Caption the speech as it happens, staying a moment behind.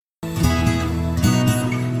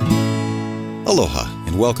Aloha,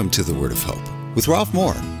 and welcome to the Word of Hope with Ralph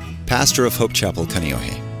Moore, pastor of Hope Chapel,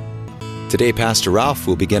 Kaneohe. Today, Pastor Ralph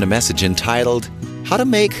will begin a message entitled, How to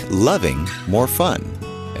Make Loving More Fun.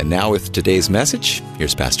 And now with today's message,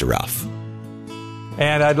 here's Pastor Ralph.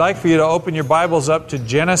 And I'd like for you to open your Bibles up to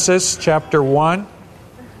Genesis chapter 1.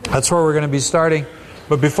 That's where we're going to be starting.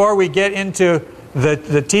 But before we get into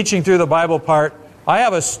the teaching through the Bible part, I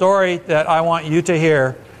have a story that I want you to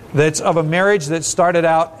hear that's of a marriage that started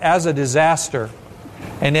out as a disaster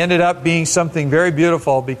and ended up being something very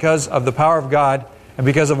beautiful because of the power of God and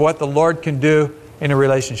because of what the Lord can do in a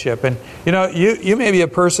relationship. And you know, you may be a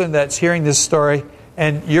person that's hearing this story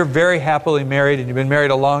and you're very happily married and you've been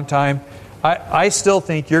married a long time. I still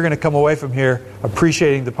think you're going to come away from here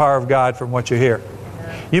appreciating the power of God from what you hear.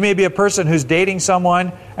 You may be a person who's dating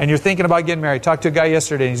someone and you're thinking about getting married. Talked to a guy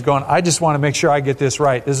yesterday and he's going, I just want to make sure I get this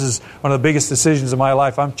right. This is one of the biggest decisions of my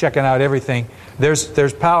life. I'm checking out everything.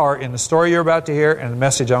 There's power in the story you're about to hear and the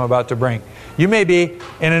message I'm about to bring. You may be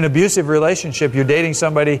in an abusive relationship. You're dating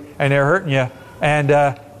somebody and they're hurting you.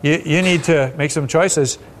 And you need to make some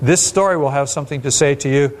choices. This story will have something to say to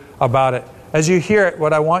you about it. As you hear it,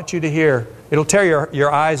 what I want you to hear, it'll tear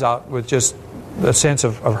your eyes out with just a sense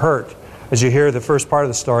of hurt as you hear the first part of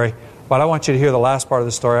the story. But I want you to hear the last part of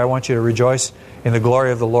the story. I want you to rejoice in the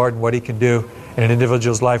glory of the Lord and what He can do in an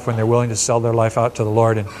individual's life when they're willing to sell their life out to the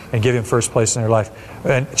Lord and give Him first place in their life.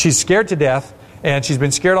 And she's scared to death, and she's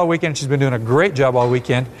been scared all weekend. She's been doing a great job all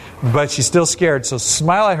weekend, but she's still scared. So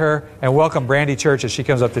smile at her and welcome Brandy Church as she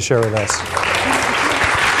comes up to share with us.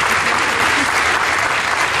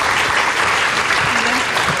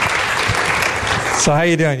 So how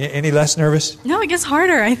you doing? Any less nervous? No, it gets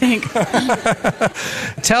harder, I think.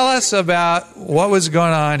 Tell us about what was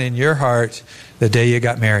going on in your heart the day you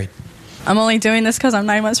got married. I'm only doing this because I'm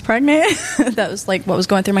 9 months pregnant. That was like what was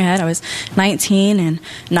going through my head. I was 19 and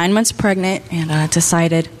 9 months pregnant and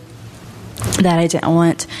decided that I didn't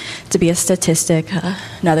want to be a statistic,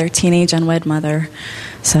 another teenage unwed mother.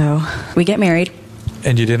 So we get married.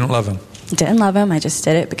 And you didn't love him? Didn't love him. I just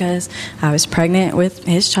did it because I was pregnant with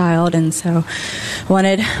his child, and so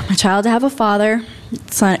wanted my child to have a father.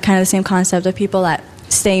 It's not kind of the same concept of people that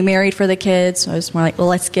stay married for the kids. So I was more like, well,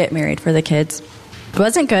 let's get married for the kids. It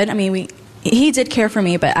wasn't good. I mean, he did care for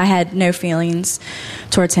me, but I had no feelings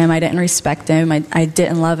towards him. I didn't respect him. I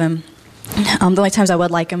didn't love him. The only times I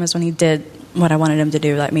would like him is when he did what I wanted him to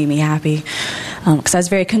do that made me happy. Because I was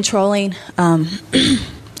very controlling. I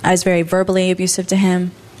was very verbally abusive to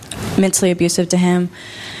him, mentally abusive to him,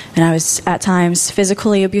 and I was at times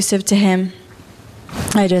physically abusive to him.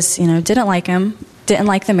 I just, didn't like him, didn't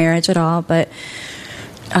like the marriage at all. But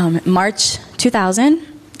March 2000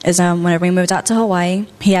 is whenever we moved out to Hawaii.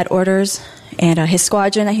 He had orders, and his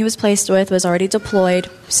squadron that he was placed with was already deployed.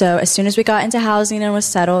 So as soon as we got into housing and was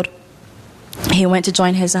settled, he went to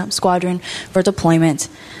join his squadron for deployment.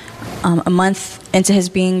 A month into his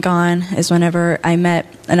being gone is whenever I met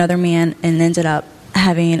another man and ended up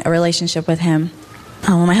having a relationship with him.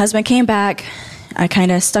 When my husband came back, I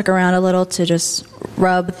kind of stuck around a little to just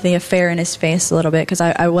rub the affair in his face a little bit because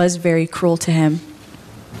I was very cruel to him,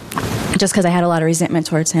 just because I had a lot of resentment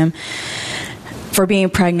towards him for being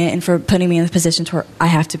pregnant and for putting me in the position to where I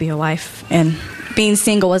have to be a wife. And being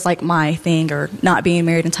single was like my thing, or not being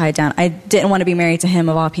married and tied down. I didn't want to be married to him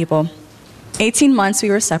of all people. 18 months we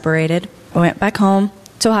were separated. I went back home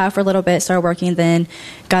to Ohio for a little bit, started working, then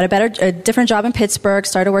got a different job in Pittsburgh,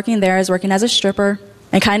 started working there. I was working as a stripper,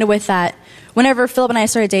 and kind of with that, whenever Philip and I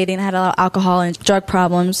started dating, I had a lot of alcohol and drug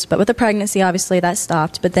problems, but with the pregnancy, obviously, that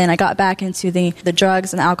stopped. But then I got back into the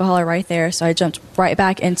drugs, and the alcohol are right there, so I jumped right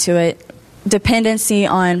back into it. Dependency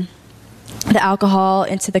on the alcohol,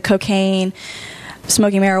 into the cocaine,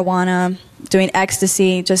 smoking marijuana, doing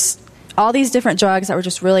ecstasy, just all these different drugs that were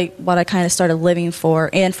just really what I kind of started living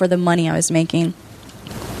for, and for the money I was making.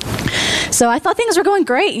 So I thought things were going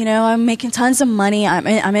great. I'm making tons of money. I'm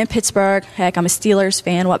in Pittsburgh. Heck, I'm a Steelers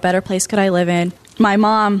fan. What better place could I live in? My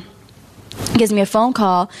mom gives me a phone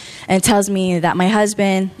call and tells me that my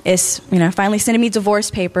husband is, finally sending me divorce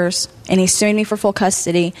papers, and he's suing me for full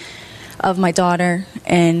custody of my daughter,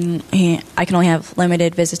 and I can only have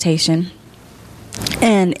limited visitation.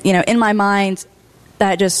 And, in my mind,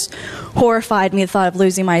 that just horrified me, the thought of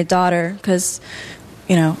losing my daughter, because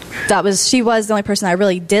she was the only person I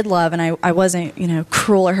really did love, and I wasn't,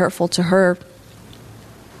 cruel or hurtful to her.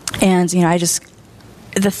 And,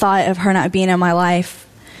 the thought of her not being in my life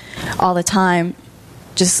all the time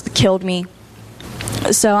just killed me.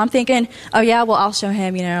 So I'm thinking, oh yeah, well, I'll show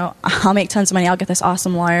him, I'll make tons of money. I'll get this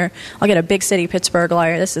awesome lawyer. I'll get a big city Pittsburgh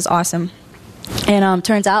lawyer. This is awesome. And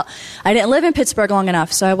turns out I didn't live in Pittsburgh long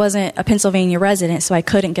enough, so I wasn't a Pennsylvania resident, so I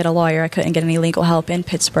couldn't get a lawyer. I couldn't get any legal help in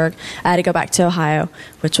Pittsburgh. I had to go back to Ohio,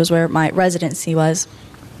 which was where my residency was.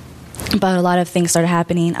 But a lot of things started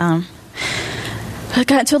happening. I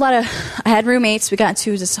had roommates. We got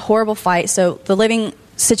into this horrible fight, so the living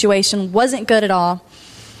situation wasn't good at all.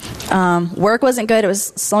 Work wasn't good. It was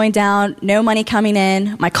slowing down. No money coming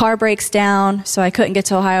in. My car breaks down, so I couldn't get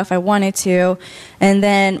to Ohio if I wanted to. And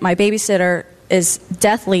then my babysitter is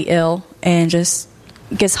deathly ill and just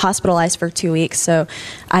gets hospitalized for 2 weeks. So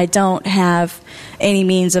I don't have any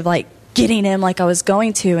means of like getting him like I was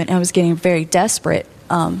going to, and I was getting very desperate.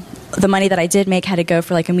 The money that I did make had to go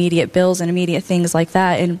for like immediate bills and immediate things like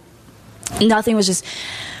that, and nothing was just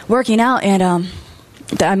working out. And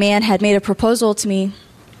a man had made a proposal to me.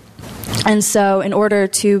 And so in order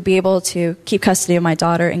to be able to keep custody of my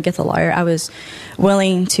daughter and get the lawyer, I was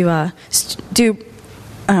willing to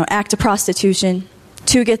act of prostitution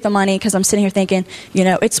to get the money, because I'm sitting here thinking,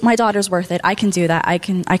 it's my daughter's worth it. I can do that. I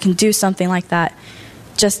can do something like that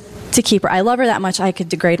just to keep her. I love her that much. I could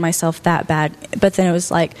degrade myself that bad. But then it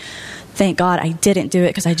was like, thank God I didn't do it,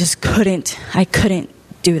 because I just couldn't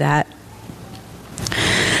do that.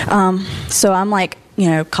 So I'm like,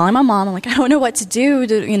 calling my mom. I'm like, I don't know what to do,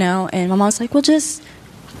 and my mom's like, well, just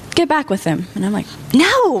get back with him. And I'm like,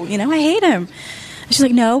 no, I hate him. And she's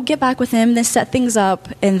like, no, get back with him, then set things up,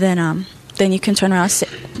 and then you can turn around,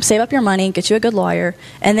 save up your money, get you a good lawyer,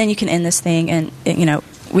 and then you can end this thing, and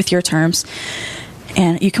with your terms,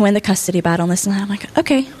 and you can win the custody battle and this and that. I'm like,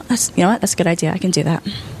 okay, that's a good idea. I can do that.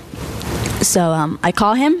 So I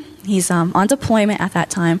call him. He's on deployment at that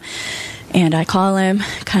time, and I call him,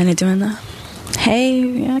 kind of doing the,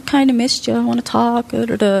 hey, I kind of missed you. I want to talk.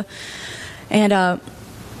 And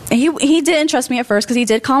he didn't trust me at first, because he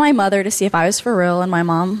did call my mother to see if I was for real, and my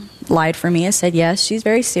mom lied for me and said, yes, she's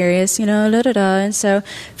very serious, And so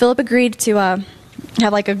Philip agreed to have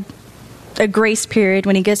like a grace period.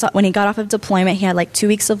 When he got off of deployment, he had like 2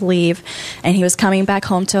 weeks of leave, and he was coming back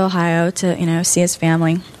home to Ohio to see his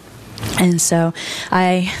family. And so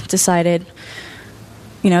I decided,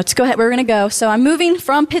 to go ahead. We're going to go. So I'm moving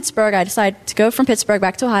from Pittsburgh. I decided to go from Pittsburgh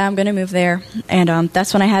back to Ohio. I'm going to move there. And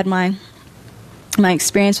that's when I had my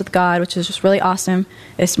experience with God, which was just really awesome.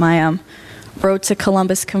 It's my road to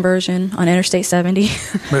Columbus conversion on Interstate 70.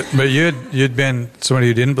 But you'd been somebody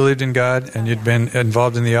who didn't believe in God, and you'd been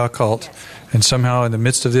involved in the occult, and somehow in the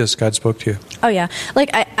midst of this, God spoke to you. Oh, yeah. Like,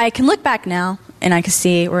 I can look back now, and I can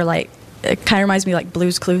see where, like, it kind of reminds me of like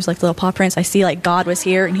Blue's Clues, like Little Paw Prints. I see like God was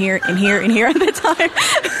here and here and here and here at the time.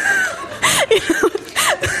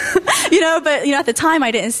 But at the time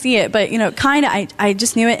I didn't see it. But kind of I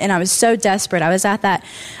just knew it, and I was so desperate. I was at that.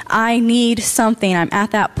 I need something. I'm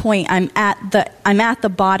at that point. I'm at the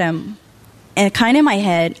bottom, and kind of in my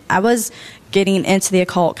head I was getting into the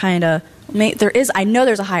occult. Kind of I know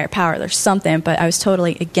there's a higher power. There's something, but I was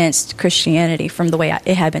totally against Christianity from the way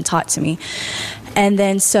it had been taught to me. And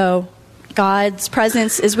then so God's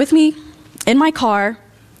presence is with me in my car,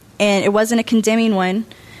 and it wasn't a condemning one.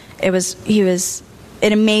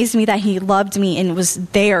 It amazed me that he loved me and was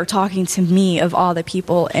there talking to me of all the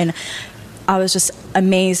people, and I was just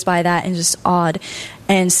amazed by that and just awed.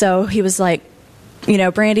 And so he was like,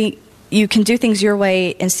 Brandy, you can do things your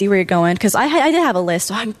way and see where you're going, because I did have a list.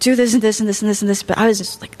 So I can do this and this and this and this and this, but I was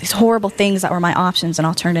just like these horrible things that were my options and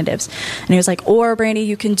alternatives. And he was like, or Brandy,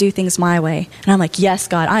 you can do things my way. And I'm like, yes,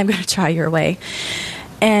 God, I'm going to try your way.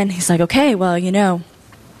 And he's like, okay, well, you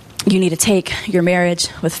need to take your marriage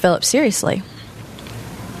with Philip seriously.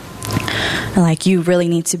 And like, you really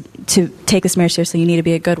need to take this marriage seriously. You need to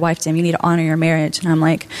be a good wife to him. You need to honor your marriage. And I'm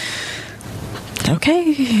like,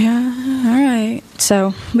 okay, yeah, all right.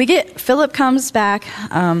 So Philip comes back.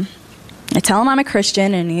 I tell him I'm a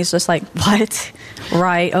Christian, and he's just like, what?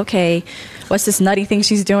 Right, okay. What's this nutty thing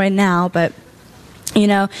she's doing now? But,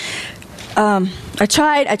 I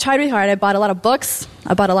tried really hard. I bought a lot of books.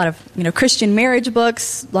 I bought a lot of, Christian marriage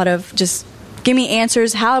books, a lot of just give me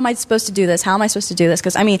answers. How am I supposed to do this? How am I supposed to do this?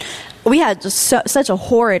 Because, we had just such a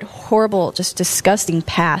horrible, just disgusting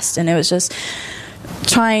past, and it was just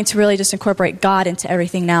trying to really just incorporate God into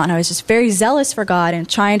everything now. And I was just very zealous for God and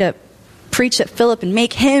trying to preach at Philip and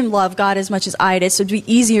make him love God as much as I did, so it'd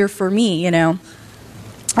be easier for me, And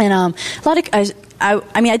I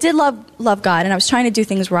did love God, and I was trying to do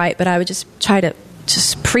things right, but I would just try to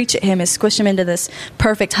just preach at him and squish him into this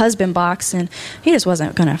perfect husband box, and he just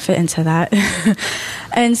wasn't going to fit into that.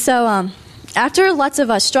 And so after lots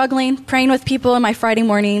of struggling, praying with people in my Friday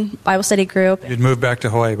morning Bible study group. You'd moved back to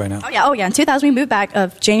Hawaii by now. Oh yeah. In 2000 we moved back,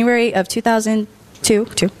 of January of 2000. Two.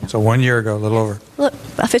 So 1 year ago, a little over. Look,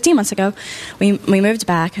 about 15 months ago, we moved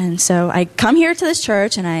back, and so I come here to this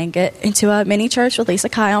church, and I get into a mini church with Lisa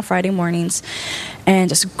Kai on Friday mornings, and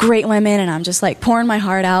just great women, and I'm just like pouring my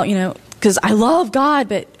heart out, because I love God,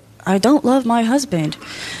 but I don't love my husband.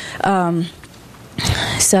 And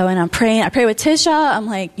I'm praying. I pray with Tisha. I'm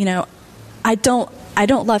like, I don't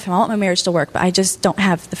love him. I want my marriage to work, but I just don't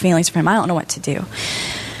have the feelings for him. I don't know what to do.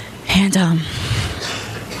 And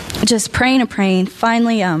just praying.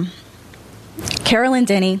 Finally, Carolyn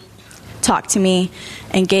Denny talked to me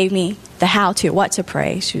and gave me the how-to, what to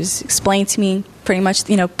pray. She was explaining to me pretty much,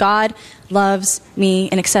 God loves me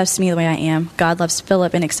and accepts me the way I am. God loves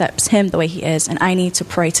Philip and accepts him the way he is. And I need to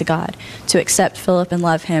pray to God to accept Philip and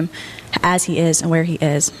love him as he is and where he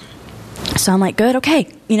is. So I'm like, good, okay.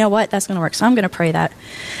 You know what? That's going to work. So I'm going to pray that.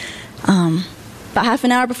 About half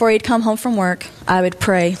an hour before he'd come home from work, I would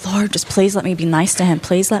pray, Lord, just please let me be nice to him.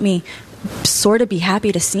 Please let me sort of be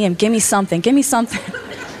happy to see him. Give me something.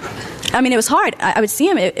 I mean, it was hard. I would see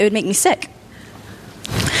him. It would make me sick.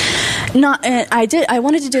 I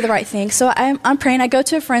wanted to do the right thing. So I'm praying. I go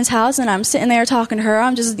to a friend's house, and I'm sitting there talking to her.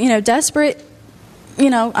 I'm just, desperate.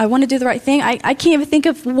 I want to do the right thing. I can't even think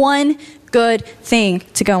of one good thing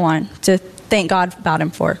to go on to thank God about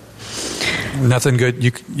him for. Nothing good.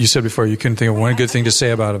 You said before you couldn't think of one good thing to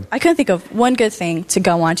say about him. I couldn't think of one good thing to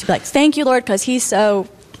go on to be like, thank you, Lord, because he's so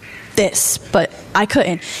this, but I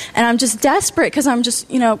couldn't. And I'm just desperate because I'm just,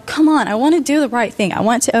 come on, I want to do the right thing. I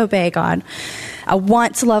want to obey God. I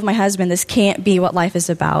want to love my husband. This can't be what life is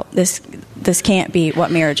about. This can't be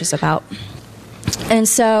what marriage is about. And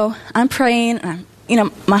so I'm praying, and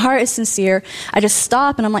my heart is sincere. I just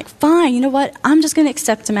stop, and I'm like, fine, you know what? I'm just going to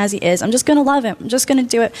accept him as he is. I'm just going to love him. I'm just going to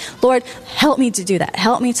do it. Lord, help me to do that.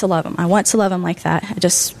 Help me to love him. I want to love him like that. I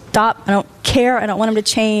just stop. I don't care. I don't want him to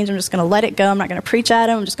change. I'm just going to let it go. I'm not going to preach at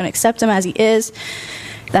him. I'm just going to accept him as he is.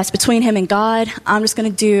 That's between him and God. I'm just going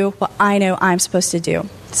to do what I know I'm supposed to do.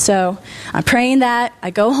 So I'm praying that. I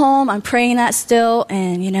go home. I'm praying that still,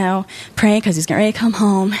 and praying because he's getting ready to come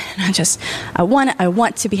home. And I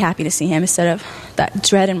want to be happy to see him instead of that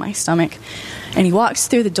dread in my stomach. And he walks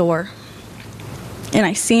through the door, and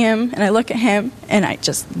I see him, and I look at him, and I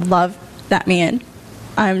just love that man.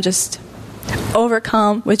 I'm just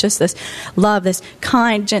overcome with just this love, this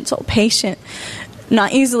kind, gentle, patient,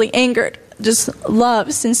 not easily angered, just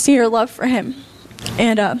love, sincere love for him.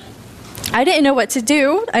 And I didn't know what to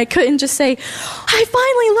do. I couldn't just say, I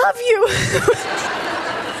finally love you.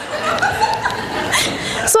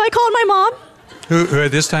 So I called my mom. Who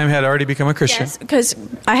at this time had already become a Christian. Yes, because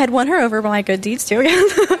I had won her over by my good deeds too.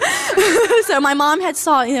 So my mom had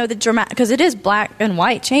saw, the dramatic, because it is black and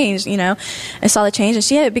white change, and saw the change, and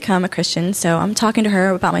she had become a Christian. So I'm talking to her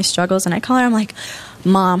about my struggles, and I call her, I'm like,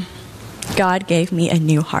 Mom, God gave me a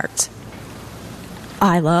new heart.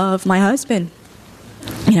 I love my husband.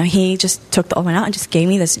 He just took the old one out and just gave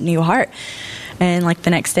me this new heart. And the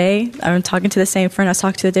next day, I'm talking to the same friend I was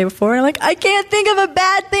talking to the day before, and I'm like, I can't think of a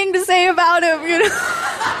bad thing to say about him,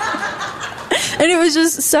 And it was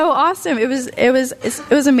just so awesome. It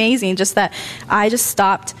was amazing. Just that I just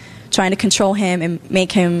stopped trying to control him and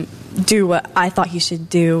make him do what I thought he should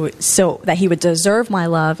do so that he would deserve my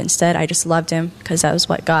love. Instead, I just loved him because that was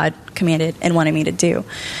what God commanded and wanted me to do.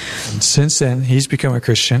 And since then, he's become a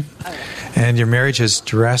Christian, and your marriage has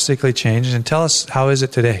drastically changed. And tell us, how is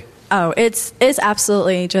it today? Oh, it's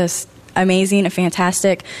absolutely just amazing and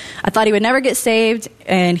fantastic. I thought he would never get saved,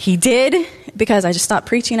 and he did because I just stopped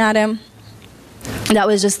preaching at him. That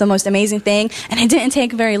was just the most amazing thing. And it didn't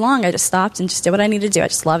take very long. I just stopped and just did what I needed to do. I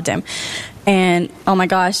just loved him. And oh my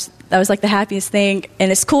gosh, that was the happiest thing.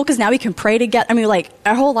 And it's cool because now we can pray together. I mean,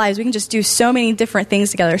 our whole lives, we can just do so many different things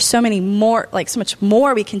together. So many more, so much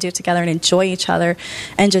more we can do together and enjoy each other.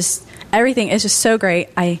 And just everything is just so great.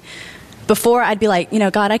 Before I'd be like,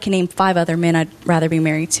 God, I can name 5 other men I'd rather be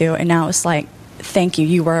married to. And now it's like, thank you,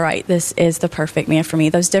 you were right. This is the perfect man for me.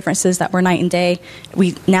 Those differences that were night and day,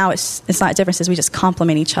 now it's not differences. We just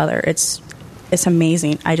complement each other. It's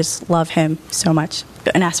amazing. I just love him so much.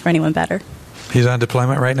 Couldn't ask for anyone better. He's on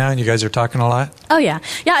deployment right now, and you guys are talking a lot? Oh, yeah.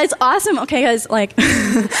 Yeah, it's awesome. Okay, guys,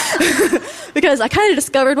 because I kind of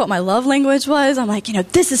discovered what my love language was. I'm like,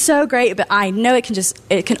 this is so great, but I know it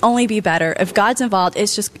can only be better. If God's involved,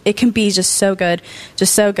 it can be just so good.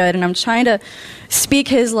 And I'm trying to speak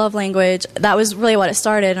his love language. That was really what it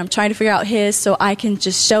started. I'm trying to figure out his so I can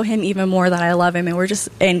just show him even more that I love him.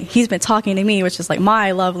 And he's been talking to me, which is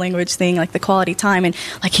my love language thing, the quality time. And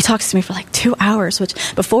he talks to me for 2 hours, which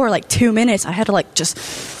before 2 minutes, I had to just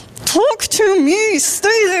talk to me,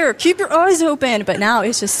 stay there, keep your eyes open. But now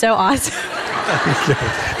it's just so awesome.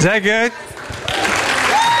 Is that good?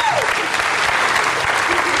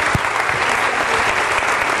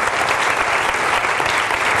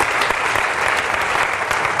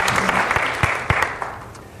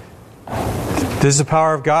 This is the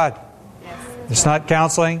power of God. It's not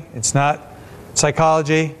counseling. It's not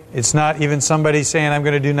psychology. It's not even somebody saying, I'm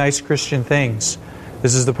going to do nice Christian things.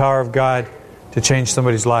 This is the power of God to change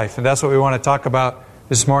somebody's life. And that's what we want to talk about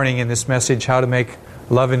this morning in this message, how to make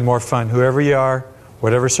loving more fun. Whoever you are,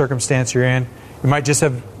 whatever circumstance you're in, you might just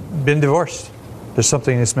have been divorced. There's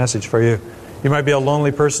something in this message for you. You might be a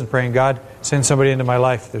lonely person praying, God, send somebody into my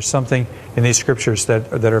life. There's something in these scriptures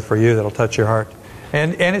that are for you that'll touch your heart.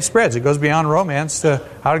 And it spreads. It goes beyond romance to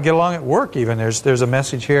how to get along at work even. There's a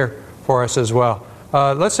message here for us as well.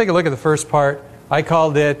 Let's take a look at the first part. I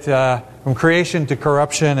called it From Creation to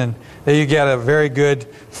Corruption. And there you get a very good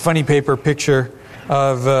funny paper picture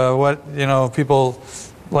of what people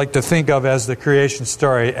like to think of as the creation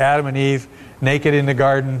story. Adam and Eve naked in the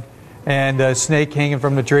garden, and a snake hanging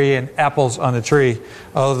from the tree, and apples on the tree.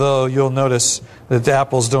 Although you'll notice that the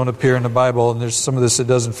apples don't appear in the Bible, and there's some of this that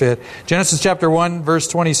doesn't fit. Genesis chapter 1, verse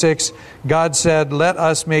 26, God said, let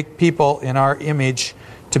us make people in our image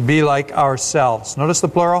to be like ourselves. Notice the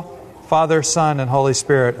plural? Father, Son, and Holy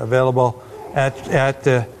Spirit available at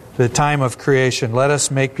the time of creation. Let us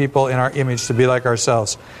make people in our image to be like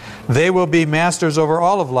ourselves. They will be masters over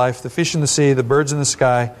all of life, the fish in the sea, the birds in the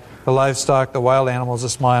sky, the livestock, the wild animals, the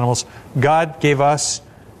small animals. God gave us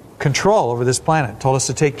control over this planet, told us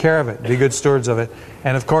to take care of it, be good stewards of it.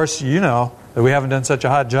 And of course, you know that we haven't done such a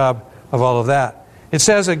hot job of all of that. It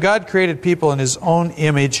says that God created people in His own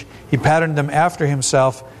image. He patterned them after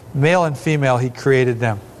Himself. Male and female, He created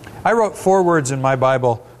them. I wrote 4 words in my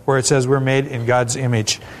Bible where it says we're made in God's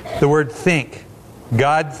image. The word think.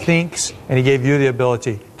 God thinks, and He gave you the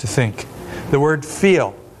ability to think. The word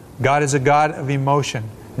feel. God is a God of emotion,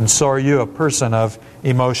 and so are you, a person of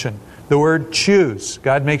emotion. The word choose.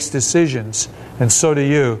 God makes decisions, and so do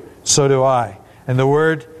you, so do I. And the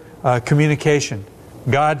word communication.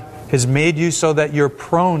 God has made you so that you're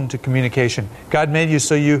prone to communication. God made you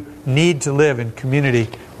so you need to live in community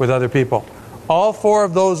with other people. All 4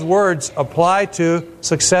 of those words apply to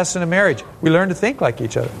success in a marriage. We learn to think like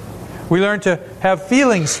each other. We learn to have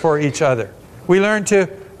feelings for each other. We learn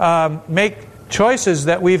to make choices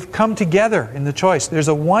that we've come together in the choice. There's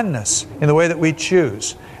a oneness in the way that we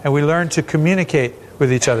choose. And we learn to communicate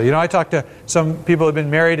with each other. You know, I talk to some people who have been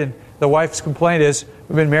married, and the wife's complaint is,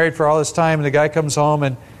 we've been married for all this time, and the guy comes home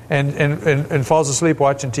and falls asleep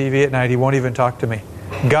watching TV at night. He won't even talk to me.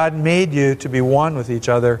 God made you to be one with each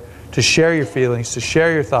other, to share your feelings, to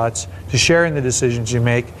share your thoughts, to share in the decisions you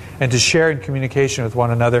make, and to share in communication with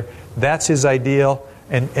one another. That's His ideal,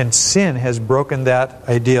 and sin has broken that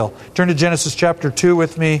ideal. Turn to Genesis chapter 2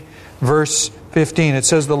 with me, verse 15. It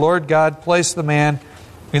says, the Lord God placed the man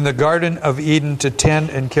in the Garden of Eden to tend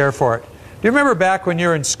and care for it. Do you remember back when you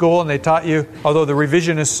were in school and they taught you, although the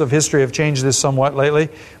revisionists of history have changed this somewhat lately,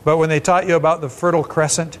 but when they taught you about the Fertile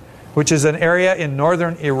Crescent, which is an area in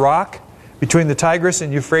northern Iraq between the Tigris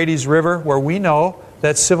and Euphrates River where we know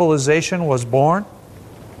that civilization was born?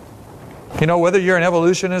 You know, whether you're an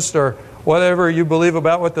evolutionist or whatever you believe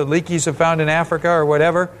about what the Leakeys have found in Africa or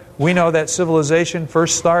whatever, we know that civilization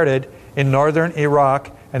first started in northern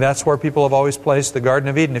Iraq, and that's where people have always placed the Garden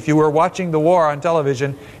of Eden. If you were watching the war on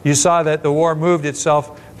television, you saw that the war moved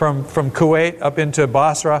itself from Kuwait up into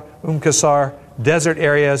Basra, Qasr, desert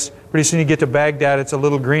areas. Pretty soon you get to Baghdad, it's a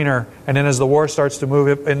little greener. And then as the war starts to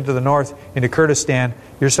move up into the north, into Kurdistan,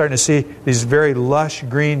 you're starting to see these very lush,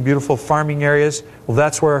 green, beautiful farming areas. Well,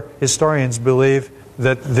 that's where historians believe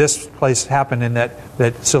that this place happened and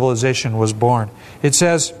that civilization was born. It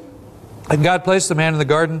says, and God placed the man in the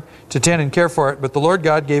garden to tend and care for it, but the Lord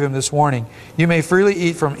God gave him this warning. You may freely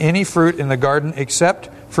eat from any fruit in the garden except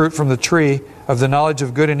fruit from the tree of the knowledge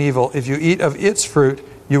of good and evil. If you eat of its fruit,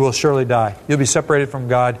 you will surely die. You'll be separated from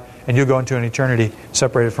God, and you'll go into an eternity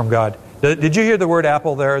separated from God. Did you hear the word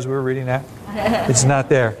apple there as we were reading that? It's not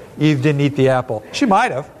there. Eve didn't eat the apple. She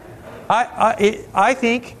might have. I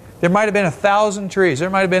think there might have been 1,000 trees. There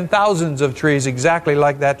might have been thousands of trees exactly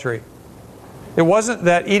like that tree. It wasn't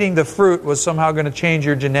that eating the fruit was somehow going to change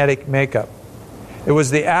your genetic makeup. It was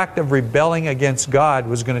the act of rebelling against God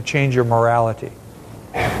was going to change your morality.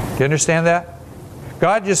 Do you understand that?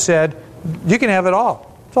 God just said, you can have it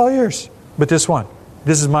all. It's all yours. But this one,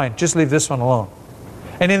 this is mine. Just leave this one alone.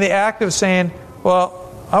 And in the act of saying, well,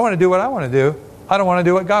 I want to do what I want to do. I don't want to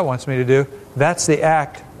do what God wants me to do. That's the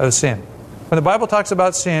act of sin. When the Bible talks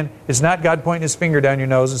about sin, it's not God pointing His finger down your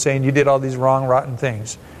nose and saying you did all these wrong, rotten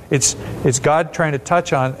things. It's God trying to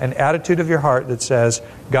touch on an attitude of your heart that says,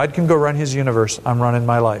 God can go run His universe. I'm running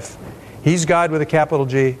my life. He's God with a capital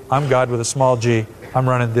G. I'm God with a small g. I'm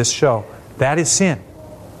running this show. That is sin.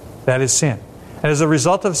 That is sin. And as a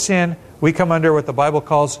result of sin, we come under what the Bible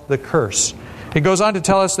calls the curse. It goes on to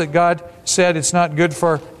tell us that God said it's not good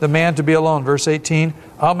for the man to be alone. Verse 18,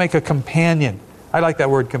 I'll make a companion. I like that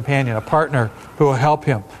word companion, a partner who will help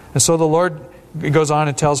him. And so the Lord goes on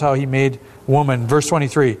and tells how He made woman. Verse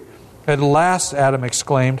 23, at last Adam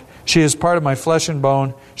exclaimed, she is part of my flesh and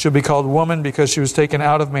bone. She'll be called woman because she was taken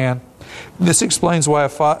out of man. This explains why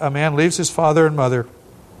a man leaves his father and mother,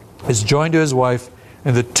 is joined to his wife,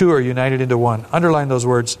 and the two are united into one. Underline those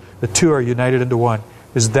words, the two are united into one.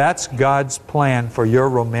 Because that's God's plan for your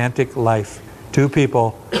romantic life. Two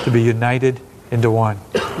people to be united into one.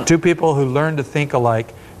 Two people who learn to think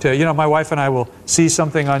alike. My wife and I will see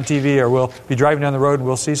something on TV, or we'll be driving down the road and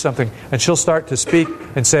we'll see something, and she'll start to speak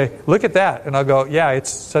and say, look at that. And I'll go, yeah, it's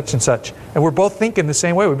such and such. And we're both thinking the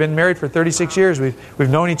same way. We've been married for 36 years. We've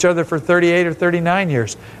known each other for 38 or 39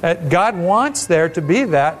 years. God wants there to be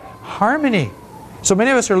that harmony. So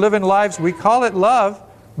many of us are living lives, we call it love,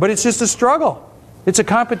 but it's just a struggle. It's a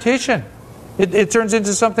competition. It turns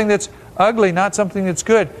into something that's ugly, not something that's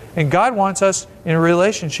good. And God wants us in a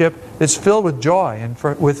relationship that's filled with joy and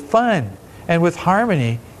with fun and with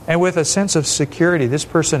harmony and with a sense of security. This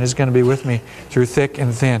person is going to be with me through thick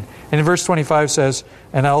and thin. And in verse 25 says,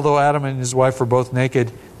 and although Adam and his wife were both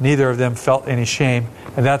naked, neither of them felt any shame.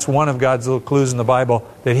 And that's one of God's little clues in the Bible,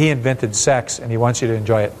 that He invented sex and He wants you to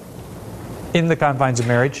enjoy it. In the confines of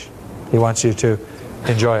marriage, He wants you to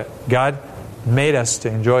enjoy it. God made us to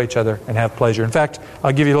enjoy each other and have pleasure. In fact,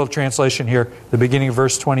 I'll give you a little translation here, the beginning of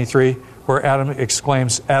verse 23, where Adam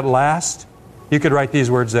exclaims, at last. You could write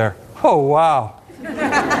these words there. Oh, wow.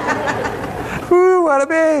 Woo, what a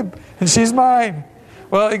babe. And she's mine.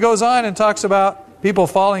 Well, it goes on and talks about people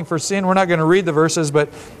falling for sin. We're not going to read the verses, but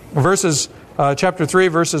chapter 3,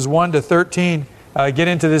 verses 1 to 13, get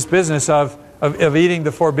into this business of eating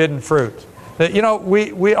the forbidden fruit. That,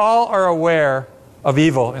 we all are aware of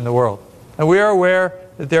evil in the world. And we are aware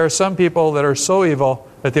that there are some people that are so evil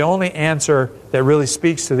that the only answer that really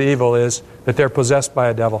speaks to the evil is that they're possessed by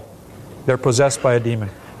a devil. They're possessed by a demon.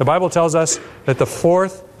 The Bible tells us that the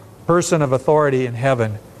fourth person of authority in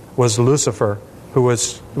heaven was Lucifer, who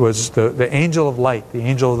was the angel of light, the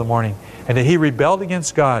angel of the morning. And that he rebelled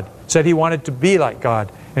against God, said he wanted to be like God.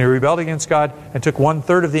 And he rebelled against God and took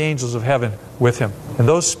 1/3 of the angels of heaven with him. And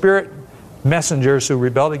those spirit messengers who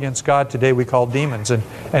rebelled against God today we call demons.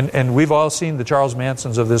 And we've all seen the Charles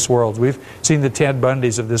Mansons of this world. We've seen the Ted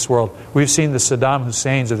Bundys of this world. We've seen the Saddam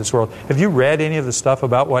Husseins of this world. Have you read any of the stuff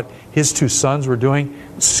about what his two sons were doing?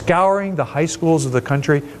 Scouring the high schools of the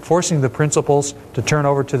country, forcing the principals to turn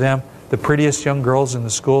over to them the prettiest young girls in the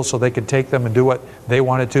school so they could take them and do what they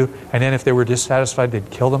wanted to. And then if they were dissatisfied, they'd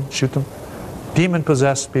kill them, shoot them.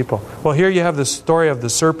 Demon-possessed people. Well, here you have the story of the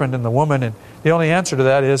serpent and the woman, and the only answer to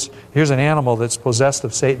that is, here's an animal that's possessed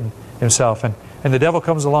of Satan himself. And the devil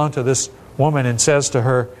comes along to this woman and says to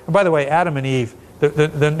her, and by the way, Adam and Eve,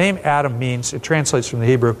 the name Adam means, it translates from the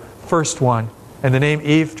Hebrew, first one, and the name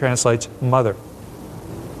Eve translates mother.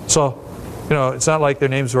 So, it's not like their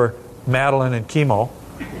names were Madeline and Chemo.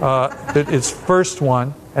 It's first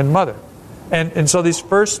one and mother. And so these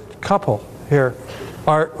first couple here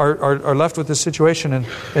are left with this situation,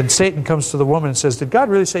 and Satan comes to the woman and says, did God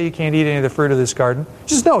really say you can't eat any of the fruit of this garden?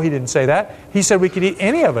 She says, no, He didn't say that. He said we could eat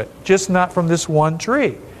any of it, just not from this one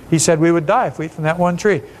tree. He said we would die if we eat from that one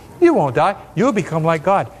tree. You won't die. You'll become like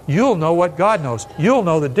God. You'll know what God knows. You'll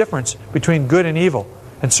know the difference between good and evil.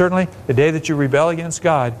 And certainly, the day that you rebel against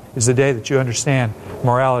God is the day that you understand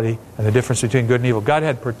morality and the difference between good and evil. God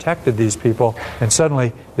had protected these people, and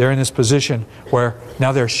suddenly they're in this position where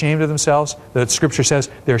now they're ashamed of themselves. The Scripture says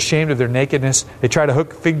they're ashamed of their nakedness. They try to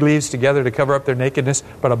hook fig leaves together to cover up their nakedness,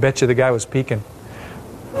 but I'll bet you the guy was peeking.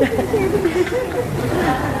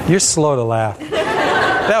 You're slow to laugh.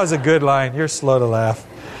 That was a good line. You're slow to laugh.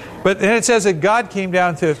 But then it says that God came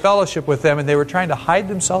down to fellowship with them, and they were trying to hide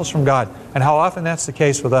themselves from God. And how often that's the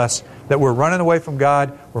case with us, that we're running away from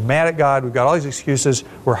God, we're mad at God, we've got all these excuses,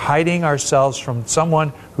 we're hiding ourselves from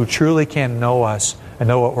someone who truly can know us and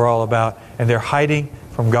know what we're all about. And they're hiding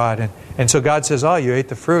from God. And so God says, oh, you ate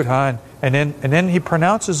the fruit, huh? And then He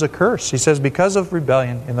pronounces a curse. He says, because of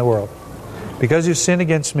rebellion in the world, because you sinned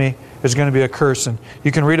against me, there's going to be a curse. And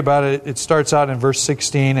you can read about it. It starts out in verse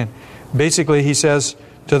 16. And basically He says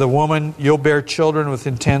to the woman, you'll bear children with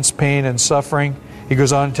intense pain and suffering. He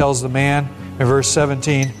goes on and tells the man in verse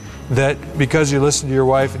 17 that because you listened to your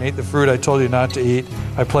wife and ate the fruit I told you not to eat,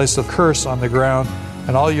 I placed a curse on the ground,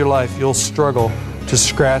 and all your life you'll struggle to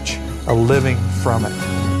scratch a living from it.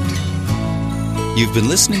 You've been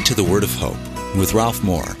listening to The Word of Hope with Ralph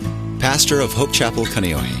Moore, pastor of Hope Chapel,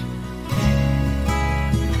 Kaneohe.